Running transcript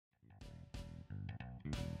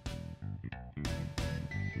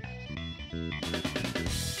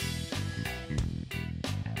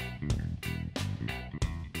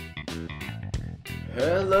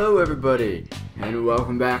Hello everybody, and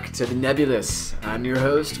welcome back to the Nebulous. I'm your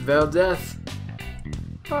host, Vaaldeth.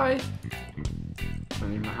 Hi. I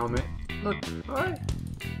need my helmet. Look, hi.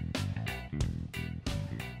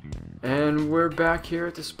 And we're back here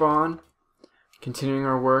at the spawn, continuing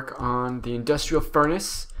our work on the industrial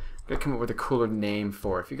furnace. I'm gonna come up with a cooler name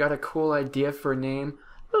for it. If you got a cool idea for a name,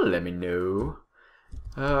 let me know.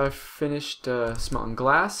 I finished smelting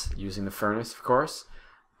glass, using the furnace, of course.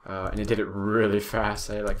 And it did it really fast.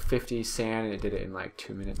 I had like 50 sand and it did it in like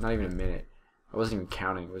 2 minutes, not even a minute. I wasn't even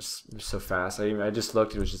counting, it was so fast. I just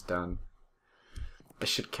looked, it was just done. I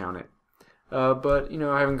should count it. But, you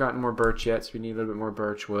know, I haven't gotten more birch yet, so we need a little bit more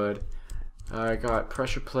birch wood. I got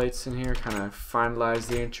pressure plates in here, kind of finalized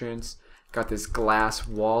the entrance. Got this glass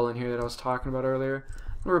wall in here that I was talking about earlier.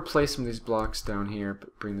 I'm going to replace some of these blocks down here,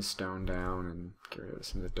 but bring the stone down and get rid of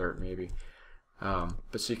some of the dirt maybe.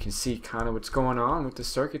 But so you can see kind of what's going on with the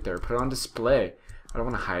circuit there. Put it on display. I don't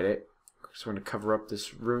want to hide it. Just want to cover up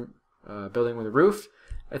this room, building with a roof.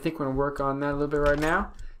 I think we're going to work on that a little bit right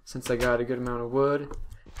now, since I got a good amount of wood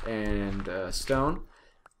and stone.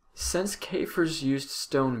 Since Kafer's used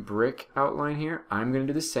stone brick outline here, I'm going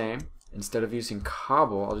to do the same. Instead of using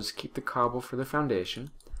cobble, I'll just keep the cobble for the foundation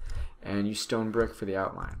and use stone brick for the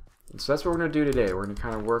outline. And so that's what we're going to do today. We're going to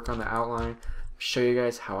kind of work on the outline, show you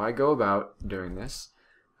guys how I go about doing this.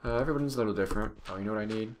 Everyone's a little different. Oh, you know what I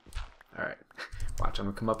need? Alright, watch, I'm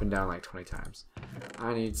going to come up and down like 20 times.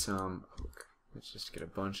 I need some oak. Let's just get a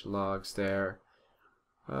bunch of logs there.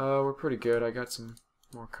 We're pretty good. I got some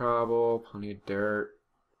more cobble, plenty of dirt.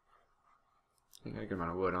 I think I got a good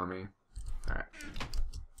amount of wood on me. Alright.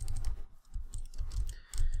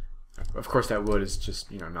 Of course that wood is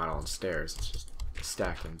just, you know, not all in stairs. It's just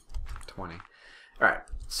stacked in 20. Alright,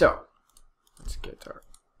 so let's get our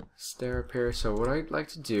stair up here. So what I'd like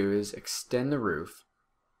to do is extend the roof,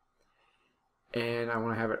 and I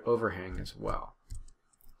want to have it overhang as well.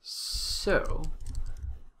 So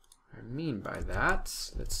what I mean by that,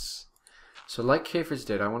 so like Kafer's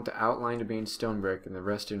did, I want the outline to be in stone brick and the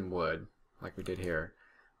rest in wood, like we did here,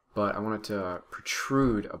 but I want it to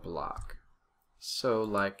protrude a block. So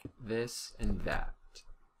like this and that.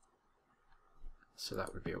 So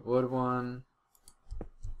that would be a wood one.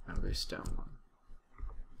 That'll be a stone one.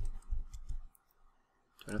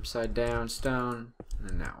 An upside down stone, and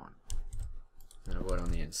then that one. And then a wood on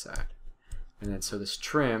the inside. And then so this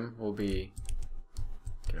trim will be,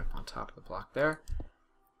 get up on top of the block there,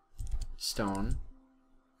 stone,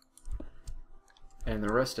 and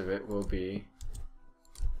the rest of it will be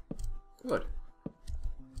wood.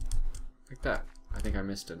 Like that. I think I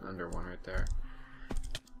missed an under one right there.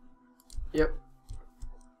 Yep.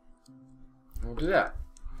 We'll do that.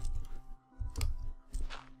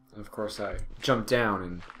 Of course I jumped down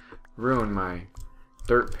and ruined my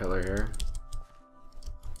dirt pillar here.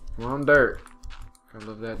 Come on, dirt. I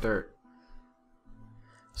love that dirt.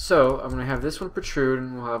 So I'm going to have this one protrude,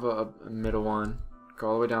 and we'll have a middle one go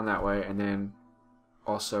all the way down that way, and then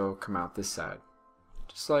also come out this side.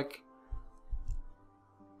 Just like,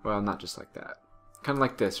 well, not just like that. Kind of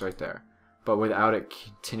like this right there, but without it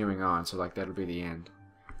continuing on, so like that'll be the end.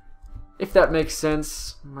 If that makes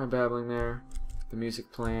sense, my babbling there. The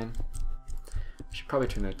music playing. I should probably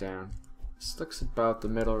turn that down. This looks about the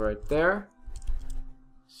middle right there.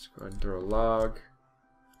 Let's go ahead and throw a log.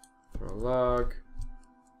 Throw a log.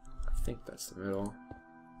 I think that's the middle.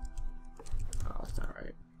 Oh, that's not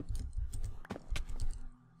right.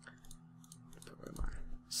 Put my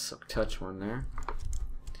silk touch one there.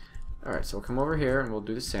 Alright, so we'll come over here and we'll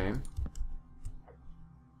do the same.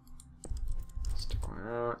 Stick one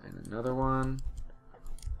out and another one.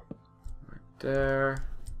 There.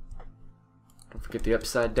 Don't forget the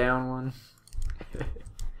upside down one.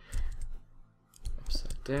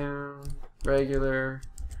 Upside down, regular,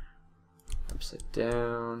 upside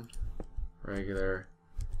down, regular,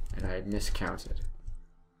 and I had miscounted.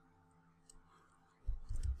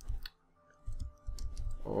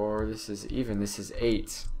 Or this is even, this is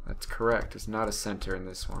 8. That's correct. There's not a center in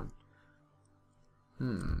this one.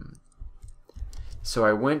 So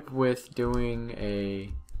I went with doing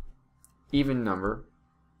a even number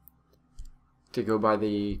to go by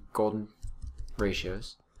the golden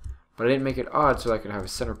ratios, but I didn't make it odd so I could have a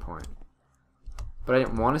center point. But I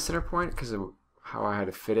didn't want a center point because of how I had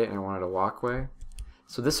to fit it, and I wanted a walkway.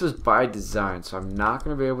 So this was by design, so I'm not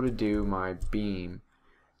going to be able to do my beam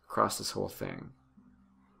across this whole thing.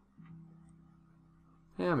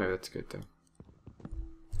 Yeah, maybe that's a good thing.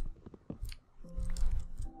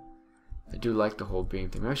 I do like the whole beam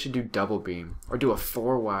thing. Maybe I should do double beam, or do a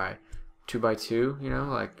 4Y 2x2, you know,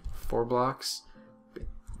 like 4 blocks.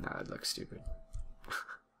 Nah, that looks stupid.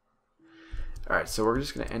 Alright, so we're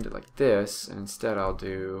just going to end it like this, and instead I'll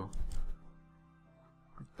do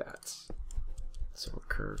like that. So we'll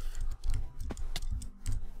curve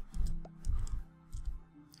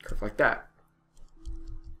like that.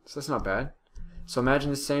 So that's not bad. So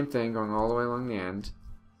imagine the same thing going all the way along the end.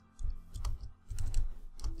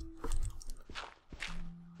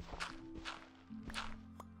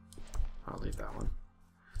 I'll leave that one.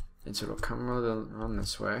 And so it'll come around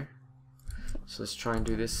this way. So let's try and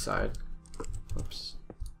do this side. Oops.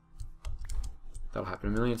 That'll happen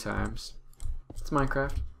a million times. It's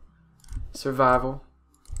Minecraft. Survival.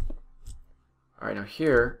 Alright, now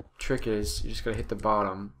here, trick is you just gotta hit the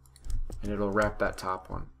bottom and it'll wrap that top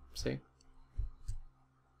one. See?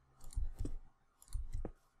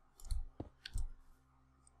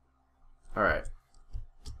 Alright.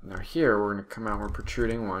 Now here we're gonna come out, we're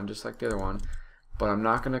protruding one just like the other one, but I'm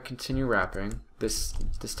not gonna continue wrapping. This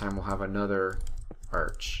time we'll have another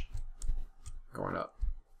arch going up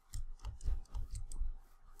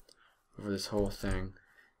over this whole thing.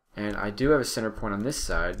 And I do have a center point on this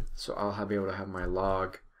side, so I'll be able to have my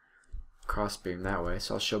log crossbeam that way.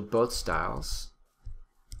 So I'll show both styles.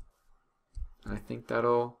 And I think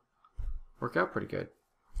that'll work out pretty good.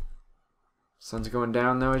 Sun's going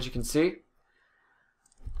down though, as you can see.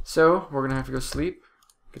 So we're gonna have to go sleep,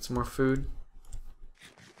 get some more food.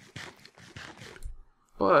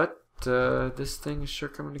 But this thing is sure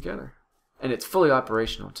coming together. And it's fully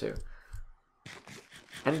operational too.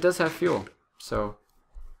 And it does have fuel, so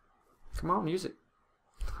come on, use it.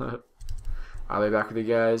 I'll be back with you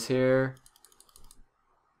guys here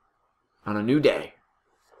on a new day.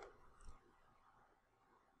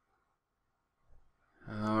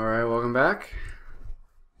 Alright, welcome back.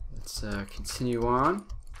 Let's continue on.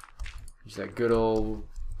 Use that good old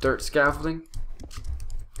dirt scaffolding.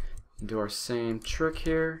 And do our same trick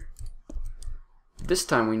here. This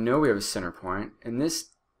time we know we have a center point, and this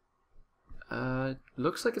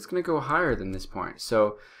looks like it's going to go higher than this point.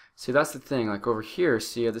 So, see, that's the thing. Like over here,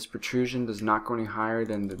 see how this protrusion does not go any higher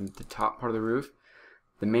than the top part of the roof?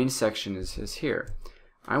 The main section is here.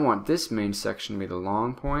 I want this main section to be the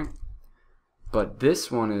long point, but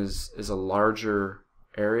this one is a larger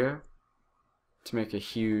area to make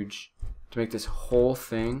this whole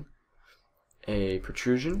thing a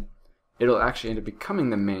protrusion. It'll actually end up becoming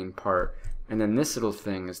the main part, and then this little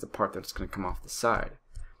thing is the part that's going to come off the side.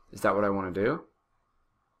 Is that what I want to do?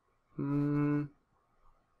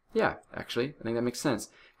 Yeah, actually, I think that makes sense,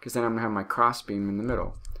 because then I'm going to have my crossbeam in the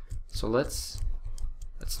middle. So let's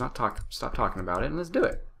stop talking about it, and let's do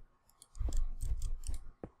it.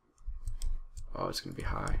 Oh, it's going to be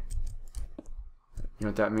high. You know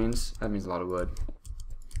what that means? That means a lot of wood.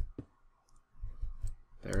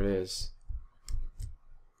 There it is.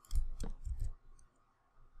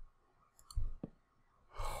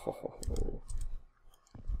 Oh.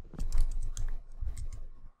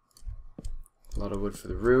 A lot of wood for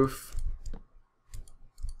the roof.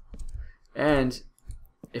 And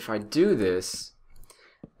if I do this,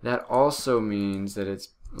 that also means that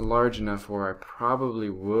it's large enough where I probably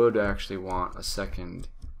would actually want a second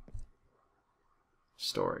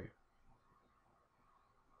story.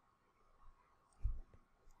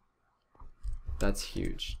 That's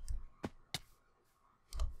huge.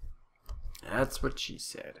 That's what she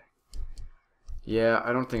said. Yeah,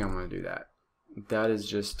 I don't think I'm going to do that. That is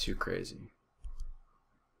just too crazy.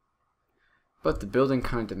 But the building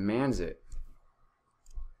kind of demands it.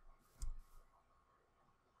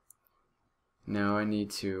 Now I need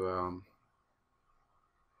to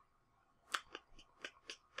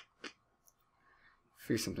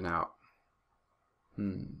figure something out.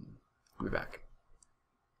 I'll be back.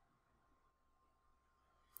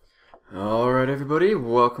 Alright everybody,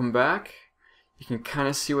 welcome back. You can kind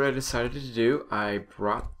of see what I decided to do. I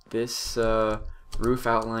brought this roof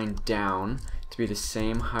outline down to be the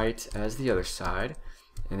same height as the other side,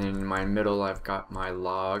 and then in my middle I've got my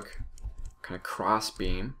log kind of cross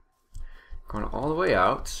beam going all the way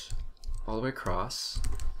out, all the way across,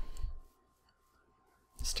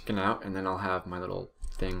 sticking out, and then I'll have my little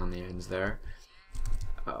thing on the ends there.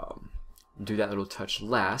 Do that little touch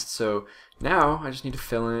last. So now I just need to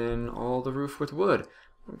fill in all the roof with wood.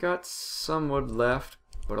 I've got some wood left,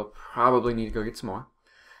 but I'll probably need to go get some more.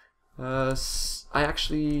 This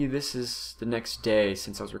is the next day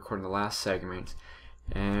since I was recording the last segment,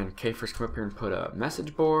 and Kay first came up here and put a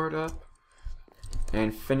message board up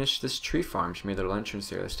and finished this tree farm. She made a little entrance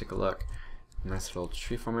here. Let's take a look. Nice little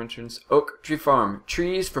tree farm entrance. Oak tree farm.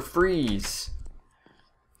 Trees for freeze.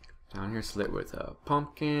 Down here it's lit with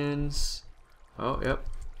pumpkins. Oh, yep,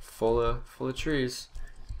 full of trees.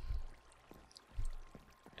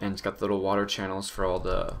 And it's got the little water channels for all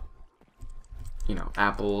the you know,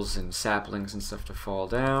 apples and saplings and stuff to fall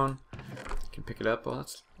down. You can pick it up. Well,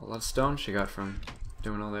 that's a lot of stone she got from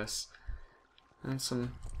doing all this. And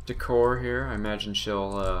some decor here. I imagine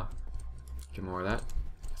she'll get more of that.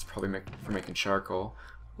 It's probably for making charcoal.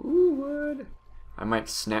 Ooh, wood. I might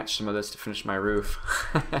snatch some of this to finish my roof.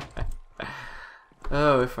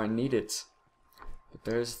 Oh, if I need it. But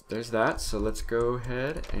there's that. So let's go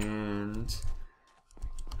ahead and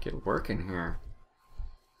get working here.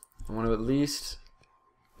 I want to at least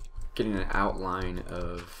get an outline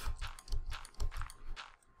of.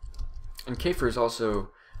 And Kafer's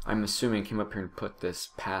also, I'm assuming, came up here and put this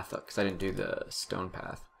path up because I didn't do the stone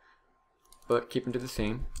path. But keeping to the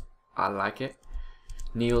theme, I like it.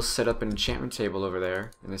 Neil's set up an enchantment table over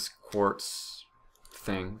there in this quartz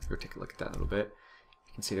thing. Let's go take a look at that a little bit.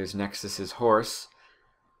 You can see there's Nexus's horse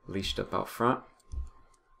leashed up out front.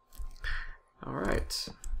 Alright.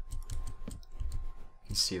 You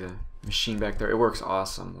can see the machine back there. It works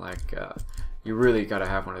awesome. Like, you really gotta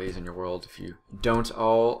have one of these in your world if you don't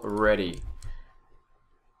already.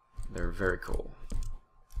 They're very cool.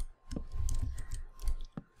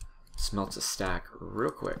 Smelts a stack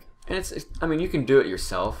real quick. And it's I mean, you can do it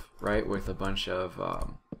yourself, right, with a bunch of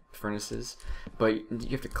furnaces, but you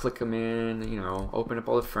have to click them in, you know, open up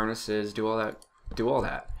all the furnaces, do all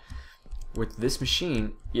that. With this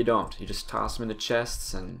machine, you don't. You just toss them into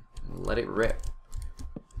chests and let it rip.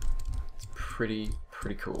 It's pretty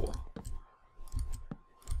cool.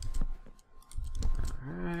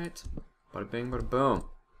 Alright, bada bing, bada boom.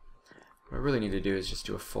 What I really need to do is just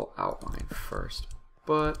do a full outline first,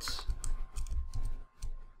 but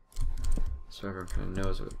so everyone kind of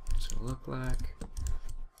knows what it's going to look like.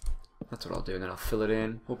 That's what I'll do, and then I'll fill it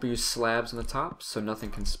in. We'll use slabs on the top so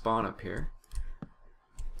nothing can spawn up here.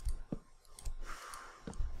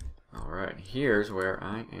 Alright, here's where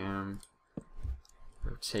I am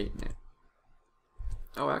rotating it.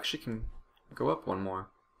 Oh, I actually can go up one more.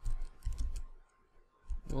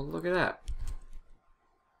 Well, look at that.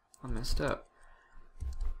 I messed up.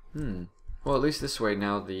 Well, at least this way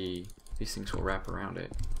now these things will wrap around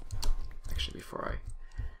it. Actually, before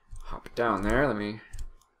I hop down there, let me.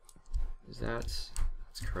 That's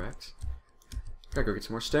correct. Gotta go get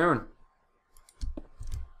some more stone.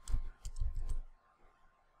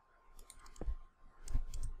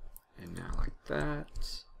 And now like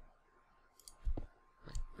that.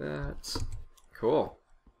 Like that. Cool.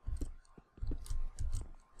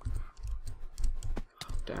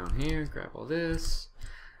 Hop down here, grab all this.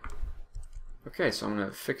 Okay, so I'm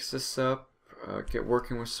gonna fix this up. Get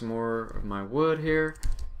working with some more of my wood here,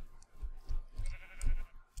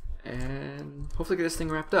 and hopefully get this thing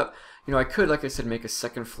wrapped up. You know, I could, like I said, make a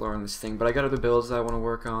second floor on this thing, but I got other builds that I want to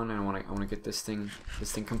work on, and I want to get this thing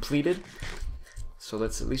completed. So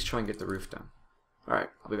let's at least try and get the roof done. All right,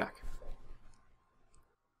 I'll be back.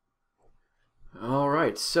 All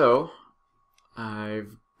right, so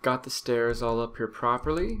I've got the stairs all up here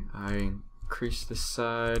properly. I increased this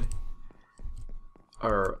side,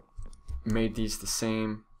 or made these at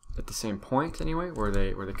the same point anyway, where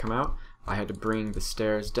they come out. I had to bring the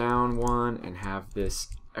stairs down one and have this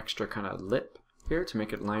extra kind of lip here to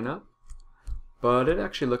make it line up, but it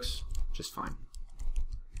actually looks just fine.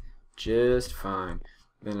 Just fine.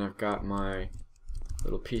 Then I've got my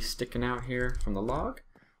little piece sticking out here from the log.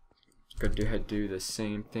 Go ahead and do the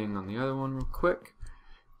same thing on the other one real quick.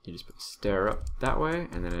 You just put the stair up that way,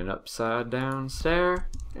 and then an upside down stair,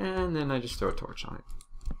 and then I just throw a torch on it.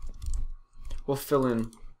 We'll fill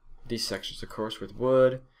in these sections, of course, with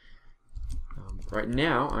wood. Right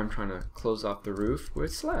now, I'm trying to close off the roof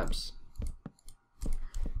with slabs.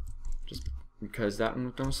 Just because that one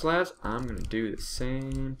with no slabs, I'm going to do the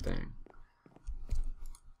same thing.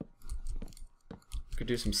 Could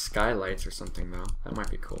do some skylights or something, though. That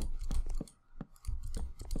might be cool.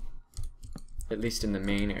 At least in the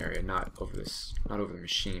main area, not over the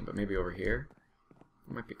machine, but maybe over here.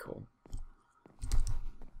 That might be cool.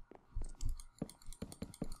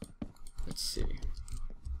 Let's see.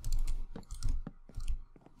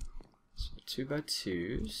 So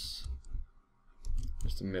 2x2s.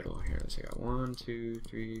 Where's the middle here? Let's see. I got 1, 2,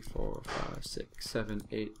 3, 4, 5, 6, 7,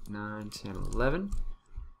 8, 9, 10, 11.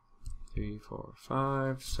 3, 4,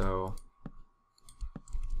 5. So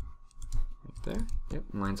right there. Yep,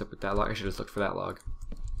 lines up with that log. I should just look for that log.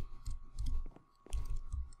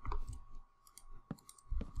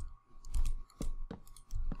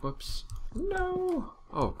 Whoops. No!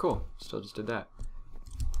 Oh, cool. Still just did that.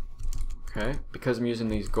 Okay, because I'm using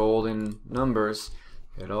these golden numbers,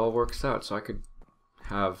 it all works out. So I could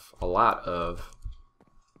have a lot of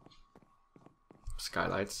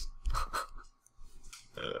skylights.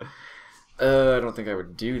 I don't think I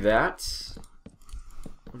would do that.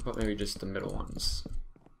 What about maybe just the middle ones?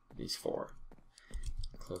 These 4.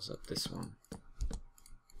 Close up this one.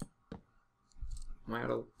 Am I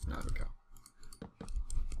out of... No, there we go.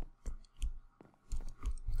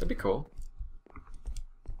 That'd be cool.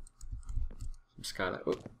 Some skylight.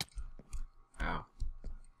 Oh. Ow.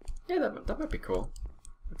 Yeah, that might be cool.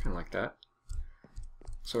 I kind of like that.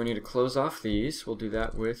 So we need to close off these. We'll do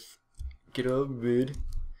that with get a wood,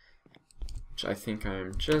 which I think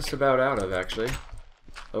I'm just about out of, actually.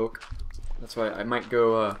 Oak. That's why I might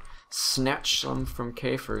go snatch some from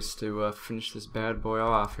K first to finish this bad boy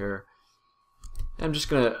off here. And I'm just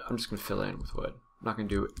gonna fill in with wood. I'm not gonna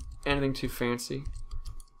do anything too fancy.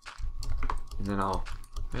 And then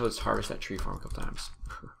maybe let's harvest that tree farm a couple times.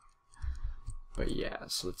 But yeah,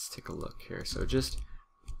 so let's take a look here. So just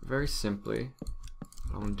very simply,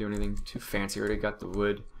 I don't want to do anything too fancy. I already got the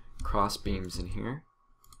wood cross beams in here,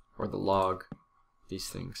 or the log, these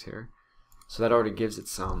things here. So that already gives it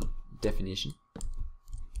some definition.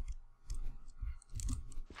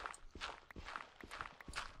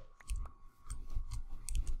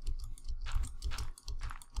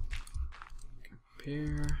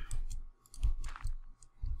 Compare.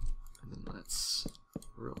 And then let's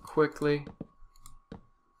real quickly.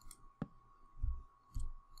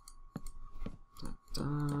 So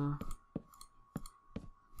you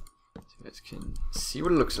guys can see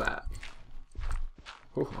what it looks like.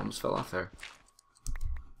 Oh, almost fell off there.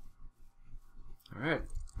 Alright,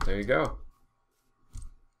 there you go.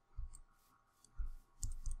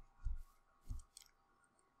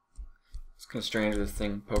 It's kind of strange with this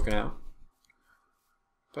thing poking out.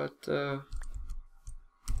 But, I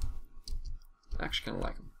actually kind of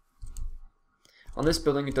like them. On this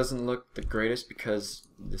building it doesn't look the greatest because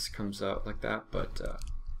this comes out like that, but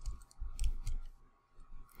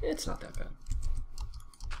it's not that bad.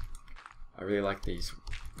 I really like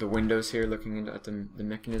the windows here looking into at the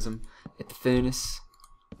mechanism at the furnace.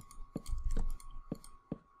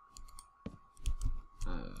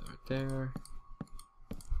 Right there.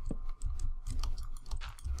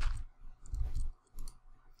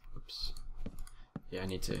 Oops. Yeah, I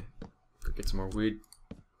need to go get some more wood.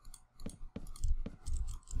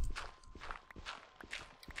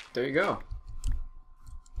 There you go.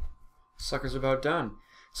 Sucker's about done.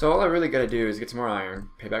 So all I really gotta do is get some more iron,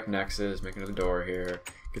 pay back Nexus, make another door here,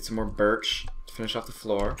 get some more birch to finish off the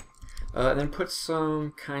floor, and then put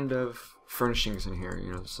some kind of furnishings in here.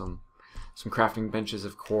 You know, some crafting benches,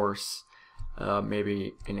 of course,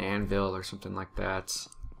 maybe an anvil or something like that,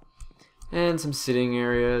 and some sitting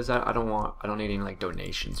areas. I don't need any like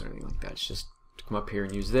donations or anything like that. It's just to come up here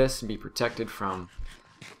and use this and be protected from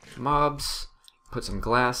mobs. Put some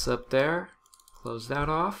glass up there, close that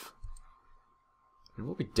off, and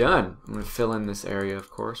we'll be done. I'm going to fill in this area,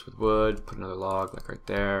 of course, with wood, put another log like right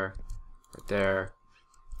there,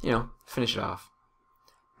 you know, finish it off.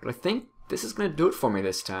 But I think this is going to do it for me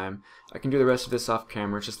this time. I can do the rest of this off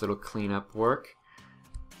camera, it's just a little cleanup work.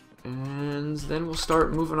 And then we'll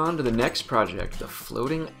start moving on to the next project, the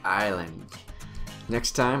floating island.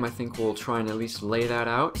 Next time, I think we'll try and at least lay that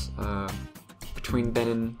out. Between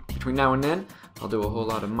now and then, I'll do a whole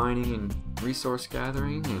lot of mining and resource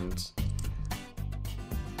gathering and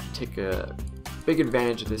take a big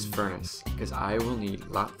advantage of this furnace because I will need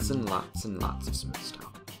lots and lots and lots of smooth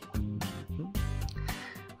stone.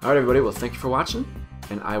 Alright everybody, well thank you for watching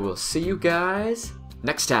and I will see you guys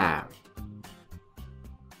next time.